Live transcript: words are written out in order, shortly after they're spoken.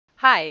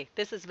Hi,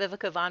 this is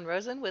Vivica Von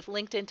Rosen with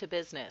LinkedIn to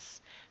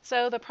Business.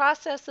 So the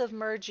process of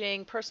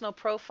merging personal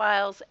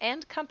profiles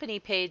and company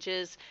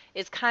pages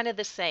is kind of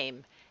the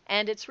same,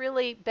 and it's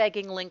really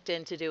begging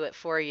LinkedIn to do it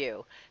for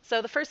you.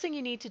 So the first thing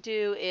you need to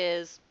do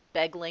is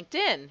beg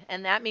LinkedIn,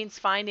 and that means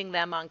finding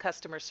them on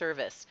customer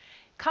service.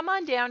 Come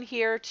on down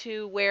here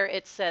to where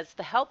it says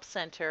the Help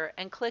Center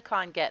and click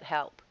on Get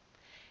Help.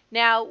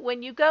 Now,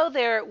 when you go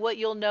there, what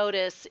you'll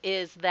notice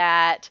is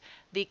that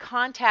the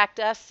Contact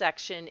Us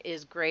section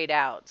is grayed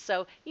out.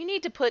 So you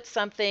need to put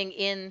something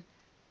in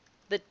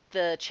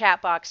the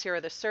chat box here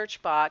or the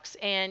search box,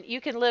 and you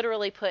can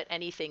literally put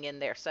anything in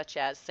there, such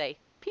as, say,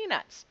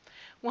 peanuts.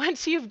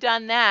 Once you've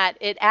done that,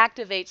 it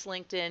activates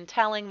LinkedIn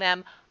telling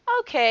them,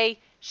 okay,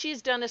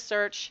 she's done a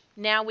search,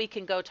 now we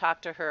can go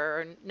talk to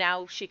her, or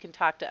now she can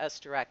talk to us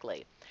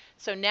directly.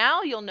 So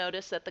now you'll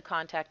notice that the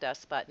Contact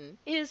Us button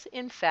is,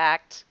 in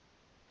fact,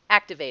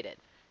 activated.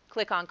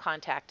 Click on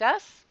Contact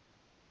Us.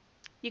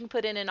 You can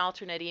put in an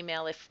alternate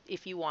email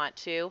if you want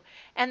to,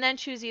 and then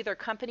choose either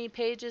company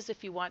pages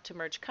if you want to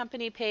merge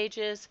company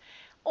pages,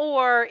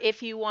 or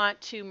if you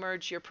want to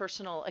merge your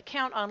personal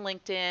account on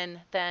LinkedIn,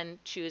 then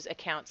choose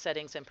account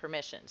settings and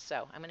permissions.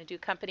 So I'm going to do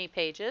company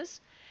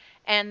pages,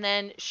 and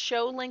then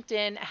show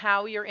LinkedIn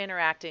how you're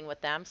interacting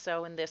with them.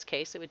 So in this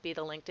case, it would be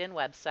the LinkedIn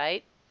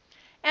website.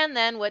 And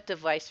then what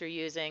device you're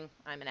using.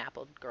 I'm an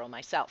Apple girl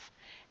myself.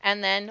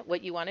 And then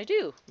what you want to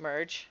do,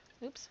 merge,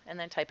 oops, and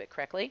then type it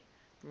correctly,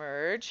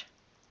 merge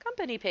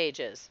company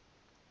pages.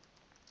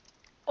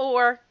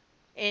 Or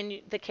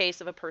in the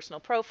case of a personal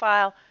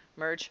profile,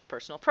 merge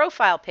personal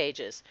profile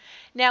pages.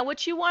 Now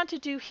what you want to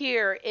do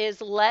here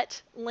is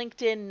let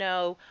LinkedIn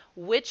know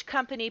which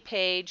company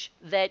page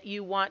that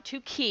you want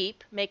to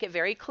keep. Make it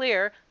very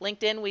clear,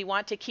 LinkedIn, we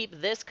want to keep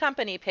this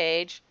company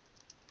page,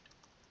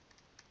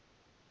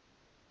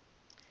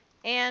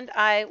 and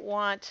I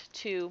want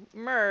to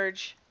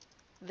merge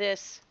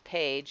this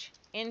page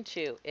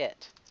into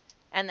it,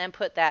 and then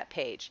put that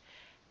page.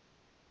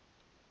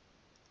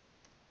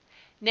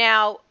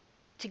 Now,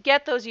 to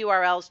get those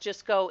URLs,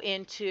 just go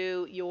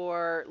into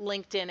your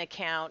LinkedIn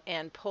account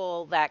and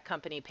pull that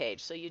company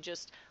page. So you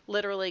just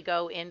literally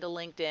go into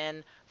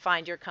LinkedIn,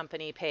 find your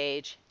company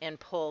page, and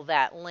pull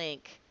that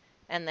link,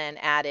 and then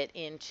add it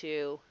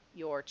into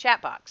your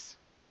chat box.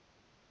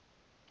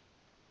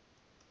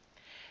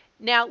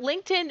 Now,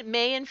 LinkedIn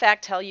may in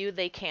fact tell you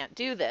they can't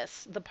do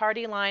this. The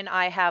party line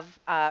I have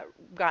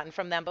gotten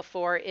from them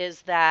before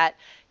is that,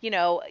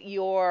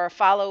 your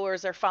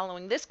followers are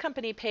following this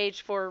company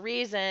page for a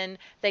reason,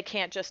 they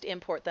can't just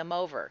import them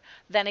over.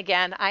 Then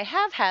again, I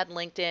have had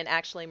LinkedIn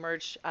actually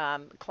merge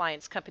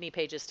clients' company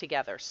pages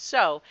together.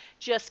 So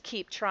just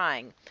keep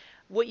trying.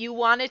 What you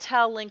want to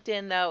tell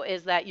LinkedIn, though,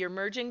 is that you're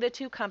merging the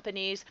two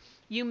companies.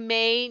 You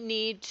may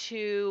need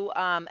to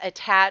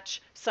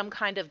attach some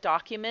kind of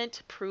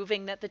document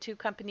proving that the two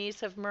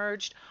companies have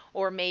merged,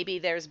 or maybe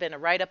there's been a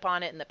write-up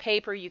on it in the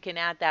paper. You can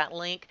add that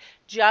link.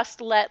 Just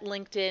let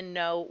LinkedIn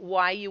know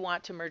why you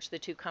want to merge the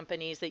two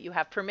companies, that you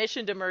have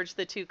permission to merge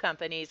the two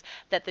companies,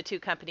 that the two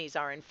companies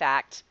are in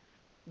fact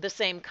the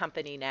same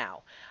company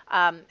now.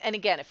 And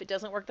again, if it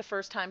doesn't work the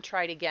first time,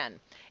 try it again.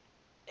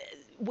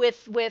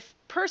 With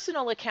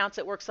personal accounts,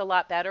 it works a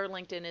lot better.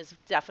 LinkedIn is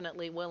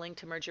definitely willing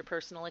to merge your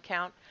personal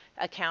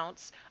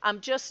accounts.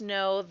 Just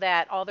know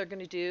that all they're going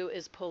to do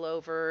is pull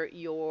over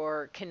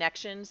your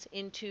connections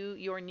into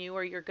your new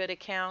or your good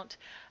account.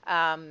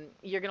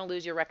 You're going to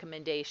lose your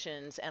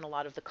recommendations and a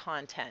lot of the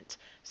content.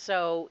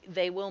 So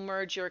they will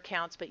merge your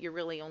accounts, but you're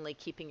really only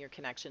keeping your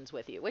connections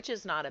with you, which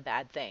is not a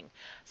bad thing.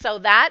 So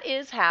that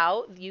is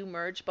how you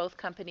merge both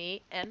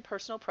company and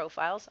personal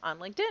profiles on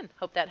LinkedIn.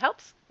 Hope that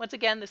helps. Once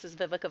again, this is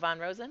Vivica Von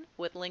Rosen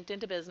with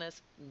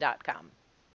LinkedIntobusiness.com.